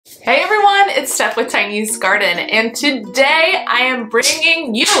Steph with Tiny's Garden, and today I am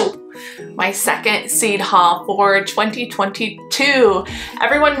bringing you my second seed haul for 2022.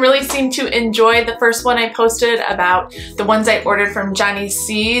 Everyone really seemed to enjoy the first one I posted about the ones I ordered from Johnny's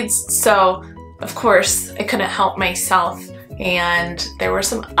Seeds, so of course I couldn't help myself, and there were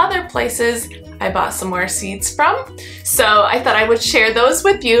some other places I bought some more seeds from, so I thought I would share those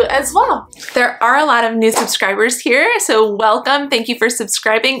with you as well. There are a lot of new subscribers here, so welcome, thank you for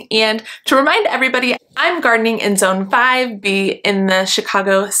subscribing, and to remind everybody, I'm gardening in Zone 5B in the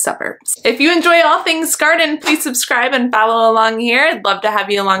Chicago suburbs. If you enjoy all things garden, please subscribe and follow along here. I'd love to have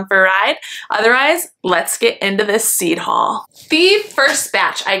you along for a ride. Otherwise, let's get into this seed haul. The first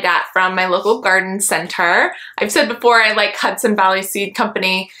batch I got from my local garden center. I've said before I like Hudson Valley Seed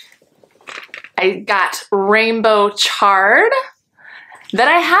Company. I got rainbow chard that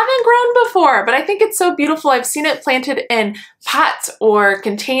I haven't grown before, but I think it's so beautiful. I've seen it planted in pots or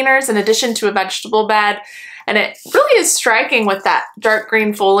containers in addition to a vegetable bed, and it really is striking with that dark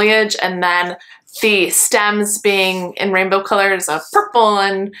green foliage and then the stems being in rainbow colors of purple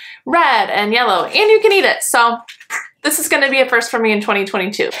and red and yellow, and you can eat it. So this is going to be a first for me in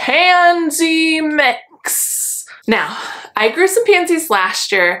 2022. Pansy mix. Now, I grew some pansies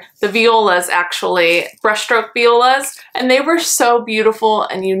last year, the violas actually, brushstroke violas, and they were so beautiful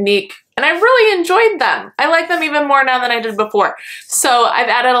and unique, and I really enjoyed them. I like them even more now than I did before. So I've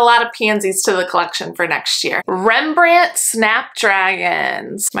added a lot of pansies to the collection for next year. Rembrandt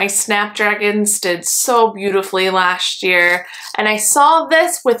Snapdragons. My snapdragons did so beautifully last year, and I saw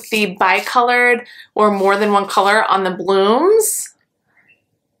this with the bicolored or more than one color on the blooms.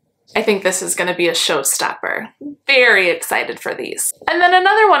 I think this is going to be a showstopper. Very excited for these. And then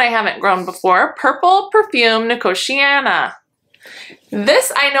another one I haven't grown before, purple Perfume Nicotiana.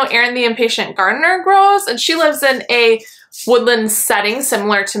 This I know Erin the Impatient Gardener grows, and she lives in a woodland setting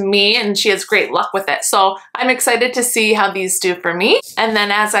similar to me, and she has great luck with it. So I'm excited to see how these do for me. And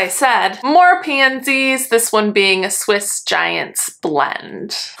then, as I said, more pansies, this one being a Swiss Giants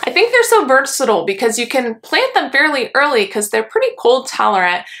blend. I think they're so versatile because you can plant them fairly early because they're pretty cold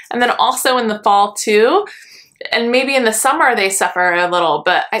tolerant, and then also in the fall too. And maybe in the summer they suffer a little,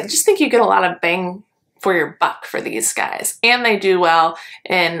 but I just think you get a lot of bang for your buck for these guys, and they do well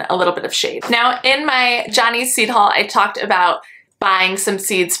in a little bit of shade. Now, in my Johnny's seed haul, I talked about buying some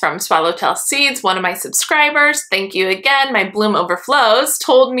seeds from Swallowtail Seeds, one of my subscribers. Thank you again. My bloom overflows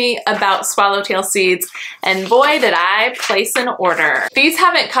told me about Swallowtail Seeds, and boy, did I place an order. These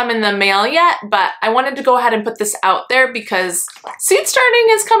haven't come in the mail yet, but I wanted to go ahead and put this out there because seed starting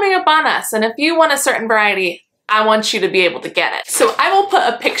is coming up on us, and if you want a certain variety, I want you to be able to get it. So I will put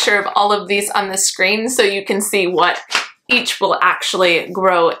a picture of all of these on the screen so you can see what each will actually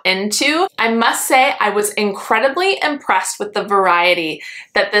grow into. I must say I was incredibly impressed with the variety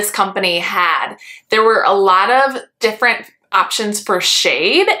that this company had. There were a lot of different options for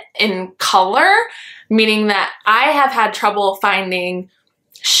shade in color, meaning that I have had trouble finding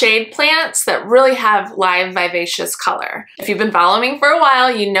shade plants that really have live vivacious color. If you've been following me for a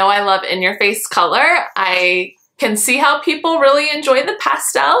while, you know I love in-your-face color. I can see how people really enjoy the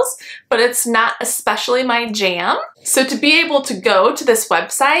pastels, but it's not especially my jam. So to be able to go to this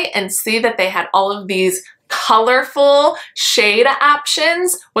website and see that they had all of these colorful shade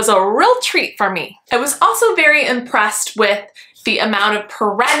options was a real treat for me. I was also very impressed with the amount of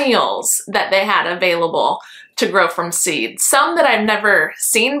perennials that they had available to grow from seed. Some that I've never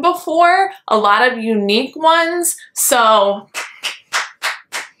seen before, a lot of unique ones, so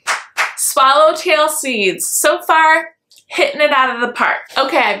Swallowtail Seeds, so far, hitting it out of the park.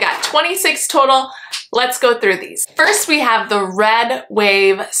 Okay, I've got 26 total. Let's go through these. First, we have the Red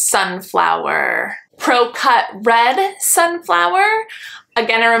Wave Sunflower. ProCut Red Sunflower.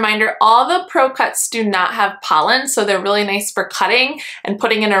 Again, a reminder, all the ProCuts do not have pollen, so they're really nice for cutting and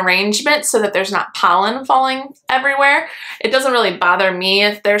putting in arrangement so that there's not pollen falling everywhere. It doesn't really bother me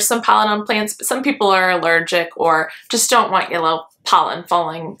if there's some pollen on plants, but some people are allergic or just don't want yellow pollen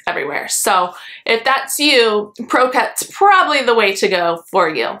falling everywhere. So if that's you, ProCut's probably the way to go for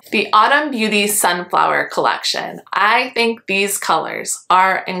you. The Autumn Beauty Sunflower Collection. I think these colors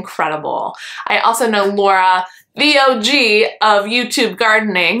are incredible. I also know Laura, the OG of YouTube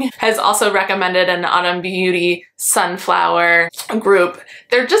gardening, has also recommended an Autumn Beauty Sunflower group.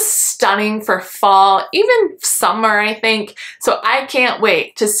 They're just stunning for fall, even summer, I think. So I can't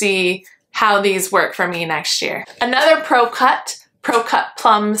wait to see how these work for me next year. Another ProCut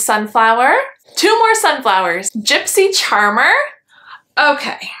Plum Sunflower. Two more sunflowers. Gypsy Charmer.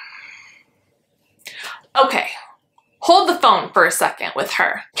 Okay. Hold the phone for a second with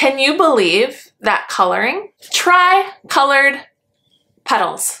her. Can you believe that coloring? Tri-colored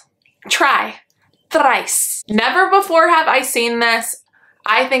petals. Tri. thrice. Never before have I seen this.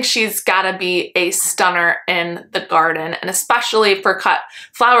 I think she's gotta be a stunner in the garden, and especially for cut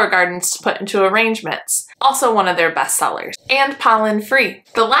flower gardens to put into arrangements. Also one of their best sellers, and pollen free.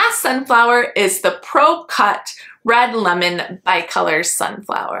 The last sunflower is the ProCut Red Lemon BiColor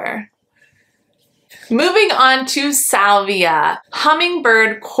sunflower. Moving on to Salvia,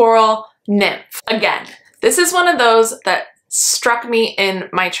 Hummingbird Coral Nymph. Again, this is one of those that struck me in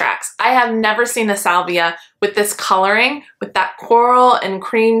my tracks. I have never seen a salvia with this coloring, with that coral and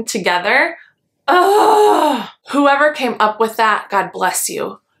cream together. Ugh. Whoever came up with that, God bless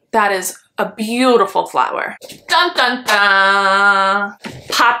you. That is a beautiful flower. Dun dun dun!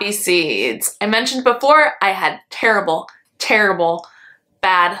 Poppy seeds. I mentioned before I had terrible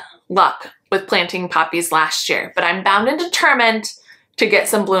bad luck with planting poppies last year, but I'm bound and determined to get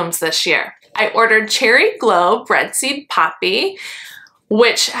some blooms this year. I ordered Cherry Glow Breadseed Poppy,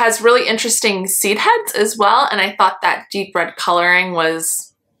 which has really interesting seed heads as well, and I thought that deep red coloring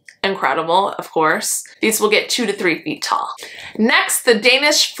was incredible, of course. These will get 2 to 3 feet tall. Next, the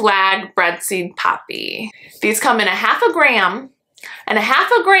Danish Flag Breadseed Poppy. These come in a 1/2 gram, and a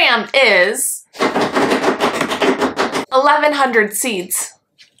 1/2 gram is 1,100 seeds.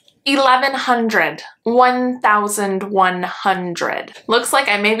 1,100. 1,100. Looks like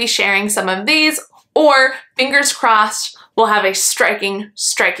I may be sharing some of these, or fingers crossed, we'll have a striking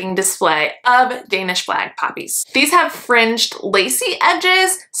display of Danish flag poppies. These have fringed lacy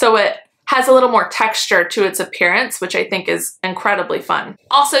edges, so it has a little more texture to its appearance, which I think is incredibly fun.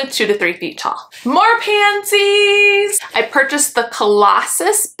 Also 2 to 3 feet tall. More pansies! I purchased the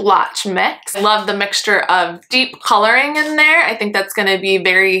Colossus Blotch Mix. I love the mixture of deep coloring in there. I think that's gonna be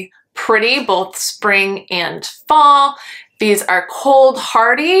very pretty, both spring and fall. These are cold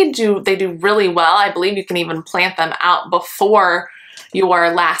hardy. They do really well. I believe you can even plant them out before your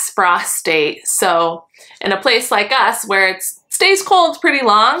last frost date. So in a place like us where it stays cold pretty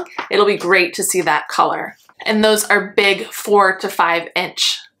long, it'll be great to see that color. And those are big 4 to 5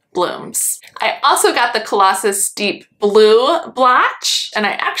 inch blooms. I also got the Colossus Deep Blue Blotch, and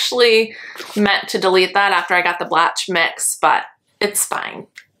I actually meant to delete that after I got the blotch mix, but it's fine.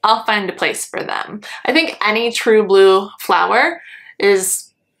 I'll find a place for them. I think any true blue flower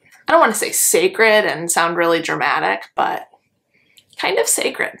is, I don't want to say sacred and sound really dramatic, but kind of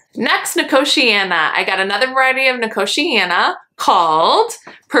sacred. Next, Nicotiana. I got another variety of Nicotiana called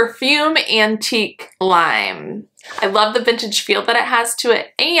Perfume Antique Lime. I love the vintage feel that it has to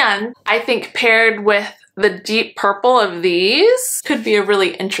it, and I think paired with the deep purple of these could be a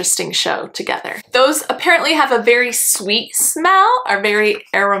really interesting show together. Those apparently have a very sweet smell, are very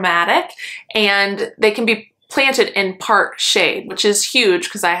aromatic, and they can be planted in part shade, which is huge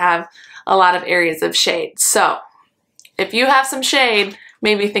because I have a lot of areas of shade. So if you have some shade,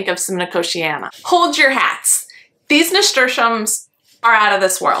 maybe think of some Nicotiana. Hold your hats. These nasturtiums are out of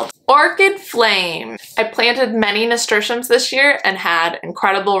this world. Orchid Flame. I planted many nasturtiums this year and had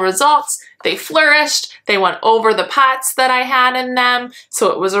incredible results. They flourished, they went over the pots that I had in them,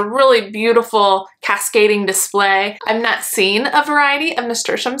 so it was a really beautiful cascading display. I've not seen a variety of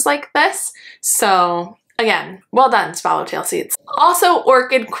nasturtiums like this, so again, well done, Swallowtail Seeds. Also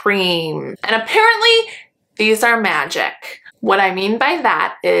Orchid Cream, and apparently these are magic. What I mean by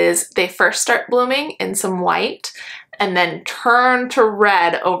that is they first start blooming in some white and then turn to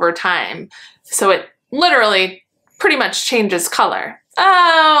red over time. So it literally pretty much changes color.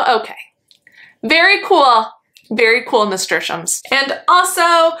 Oh, okay. Very cool nasturtiums. And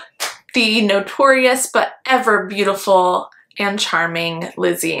also the notorious but ever beautiful and charming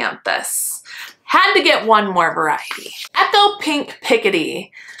Lisianthus. Had to get one more variety. Echo Pink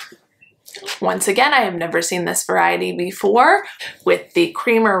Pickety. Once again, I have never seen this variety before, with the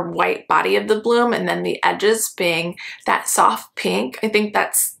creamer white body of the bloom and then the edges being that soft pink. I think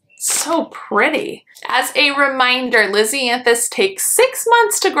that's so pretty. As a reminder, Lisianthus takes 6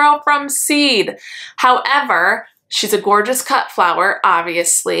 months to grow from seed. However, she's a gorgeous cut flower,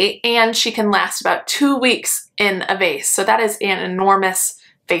 obviously, and she can last about 2 weeks in a vase. So that is an enormous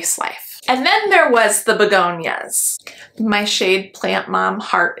vase life. And then there was the begonias. My shade plant mom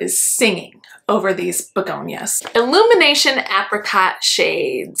heart is singing over these begonias. Illumination Apricot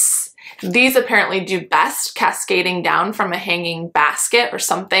Shades. These apparently do best cascading down from a hanging basket or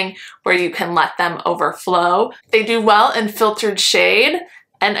something where you can let them overflow. They do well in filtered shade.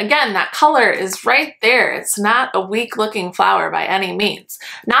 And again, that color is right there. It's not a weak looking flower by any means.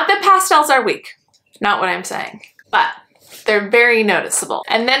 Not that pastels are weak, not what I'm saying, but they're very noticeable.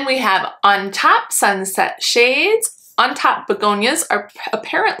 And then we have On Top Sunset Shades, on-top begonias are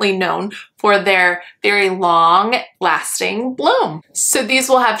apparently known for their very long-lasting bloom. So these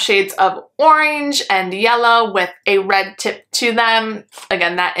will have shades of orange and yellow with a red tip to them.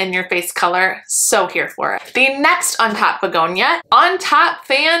 Again, that in-your-face color, so here for it. The next on-top begonia, On-Top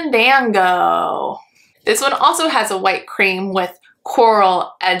Fandango. This one also has a white cream with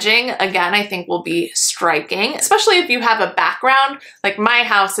coral edging. Again, I think will be striking, especially if you have a background. Like my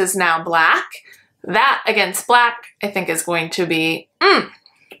house is now black. That against black, I think is going to be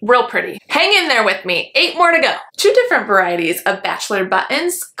real pretty. Hang in there with me, 8 more to go. 2 different varieties of bachelor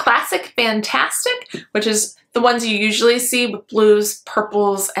buttons. Classic Fantastic, which is the ones you usually see with blues,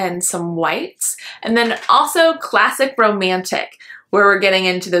 purples, and some whites. And then also Classic Romantic, where we're getting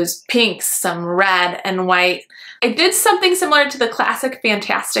into those pinks, some red and white. I did something similar to the Classic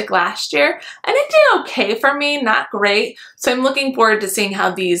Fantastic last year, and it did okay for me, not great. So I'm looking forward to seeing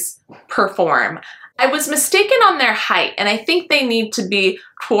how these perform. I was mistaken on their height, and I think they need to be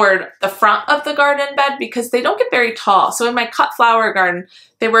toward the front of the garden bed because they don't get very tall. So in my cut flower garden,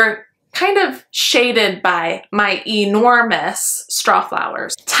 they were kind of shaded by my enormous straw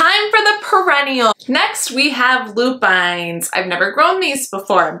flowers. Time for the perennial. Next, we have lupines. I've never grown these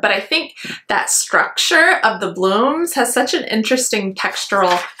before, but I think that structure of the blooms has such an interesting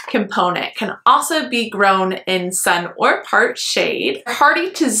textural component. Can also be grown in sun or part shade.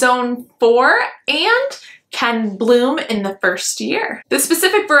 Hardy to zone 4 and can bloom in the first year. The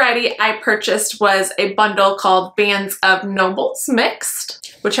specific variety I purchased was a bundle called Bands of Nobles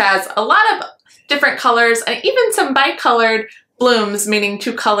Mixed, which has a lot of different colors and even some bicolored blooms, meaning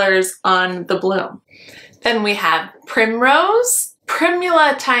 2 colors on the bloom. Then we have Primrose,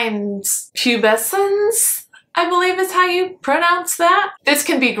 Primula times pubescens, I believe is how you pronounce that. This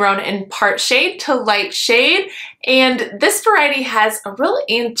can be grown in part shade to light shade, and this variety has a real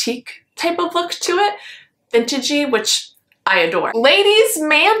antique type of look to it, vintagey, which I adore. Ladies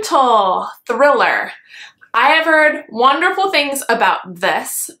Mantle Thriller. I have heard wonderful things about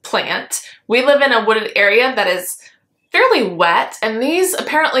this plant. We live in a wooded area that is fairly wet, and these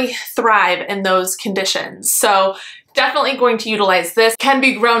apparently thrive in those conditions. So definitely going to utilize this. Can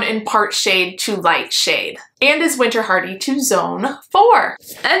be grown in part shade to light shade and is winter hardy to zone 4.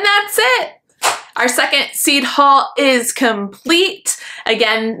 And that's it. Our second seed haul is complete.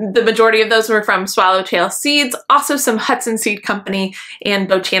 Again, the majority of those were from Swallowtail Seeds, also some Hudson Seed Company and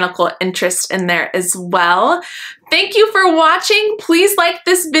Botanical Interests in there as well. Thank you for watching. Please like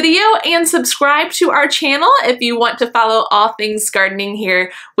this video and subscribe to our channel if you want to follow all things gardening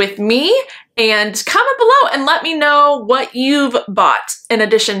here with me. And comment below and let me know what you've bought in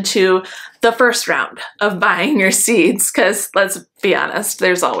addition to the first round of buying your seeds, because let's be honest,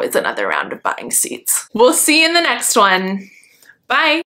 there's always another round of buying seeds. We'll see you in the next one. Bye.